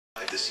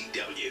The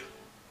CW.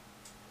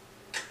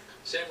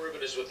 Sam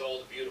Rubin is with all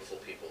the beautiful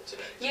people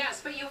today.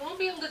 Yes, but you won't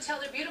be able to tell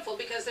they're beautiful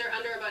because they're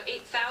under about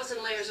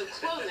 8,000 layers of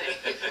clothing.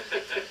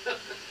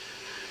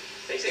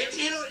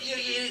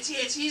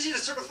 It's easy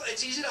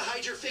to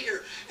hide your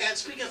figure. And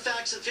speaking of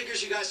facts and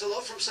figures, you guys,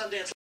 hello from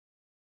Sundance.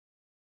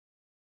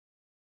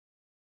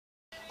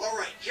 All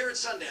right, here at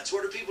Sundance,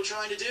 what are people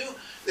trying to do?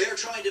 They are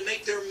trying to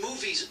make their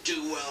movies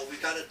do well.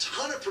 We've got a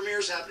ton of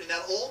premieres happening.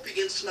 That all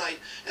begins tonight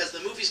as the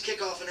movies kick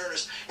off in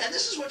earnest. And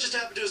this is what just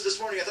happened to us this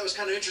morning. I thought it was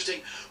kind of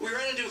interesting. We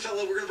ran into a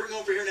fellow we're going to bring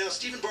over here now,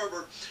 Stephen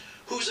Barber,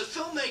 who's a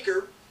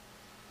filmmaker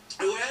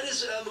who had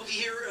his movie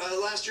here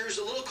last year. It was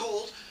A Little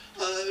Cold,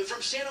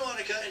 from Santa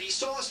Monica, and he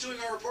saw us doing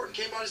our report and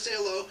came by to say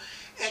hello.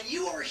 And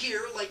you are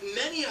here, like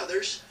many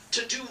others,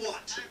 to do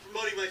what? I'm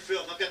promoting my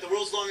film. I've got the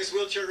world's longest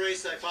wheelchair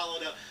race that I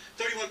followed.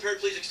 31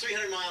 paraplegics,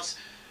 300 miles,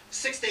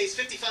 6 days,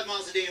 55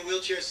 miles a day in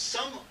wheelchairs.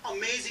 Some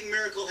amazing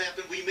miracle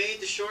happened. We made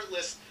the short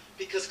list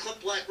because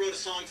Clint Black wrote a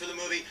song for the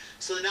movie.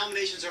 So the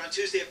nominations are on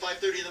Tuesday at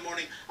 5:30 in the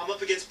morning. I'm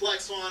up against Black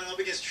Swan. I'm up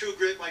against True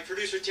Grit. My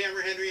producer,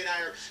 Tamara Henry, and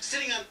I are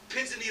sitting on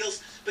pins and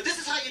needles. But this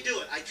is how you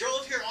do it. I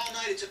drove here all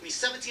night. It took me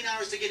 17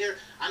 hours to get here.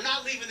 I'm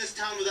not leaving this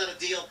town without a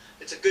deal.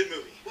 It's a good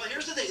movie. Well,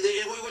 here's the thing.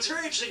 What's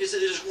very interesting is that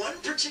there's one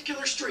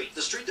particular street,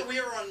 the street that we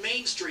are on,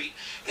 Main Street,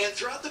 and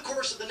throughout the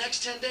course of the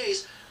next 10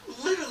 days,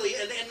 literally,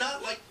 and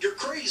not like you're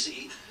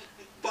crazy,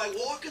 by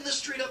walking the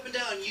street up and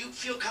down, you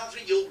feel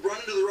confident you'll run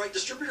into the right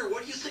distributor.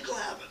 What do you think will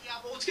happen? Yeah,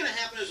 well, what's going to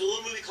happen is a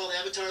little movie called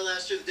Avatar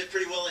last year that did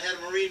pretty well. It had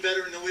a Marine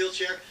veteran in the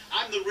wheelchair.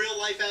 I'm the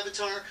real-life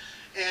Avatar.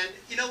 And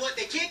you know what?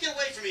 They can't get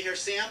away from me here,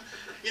 Sam.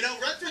 You know,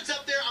 Redford's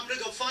up there. I'm going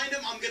to go find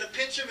him. I'm going to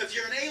pitch him. If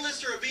you're an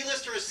A-lister, a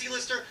B-lister, a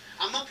C-lister,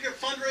 I'm up here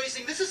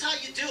fundraising. This is how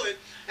you do it.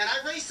 And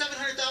I raised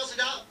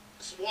 $700,000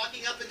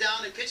 walking up and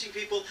down and pitching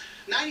people.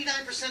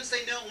 99%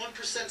 say no,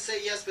 1%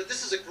 say yes, but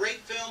this is a great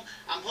film.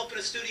 I'm hoping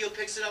a studio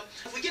picks it up.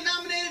 If we get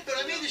nominated, but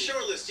I made the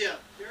short list, yeah.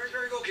 Very,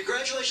 very good.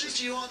 Congratulations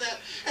to you on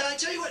that. And I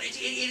tell you what,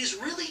 it is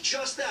really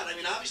just that. I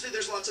mean, obviously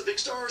there's lots of big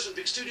stars and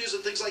big studios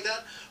and things like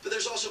that, but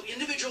there's also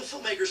individual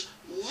filmmakers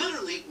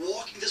literally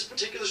walking this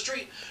particular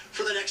street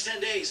for the next 10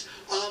 days.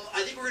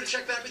 I think we're going to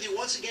check back with you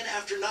once again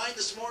after 9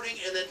 this morning,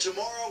 and then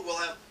tomorrow we'll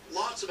have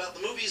lots about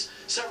the movies,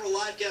 several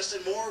live guests,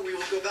 and more. We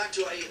will go back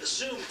to, I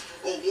assume,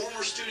 a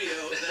warmer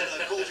studio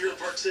than cold here in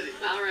Park City.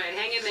 All right,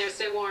 hang in there,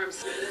 stay warm.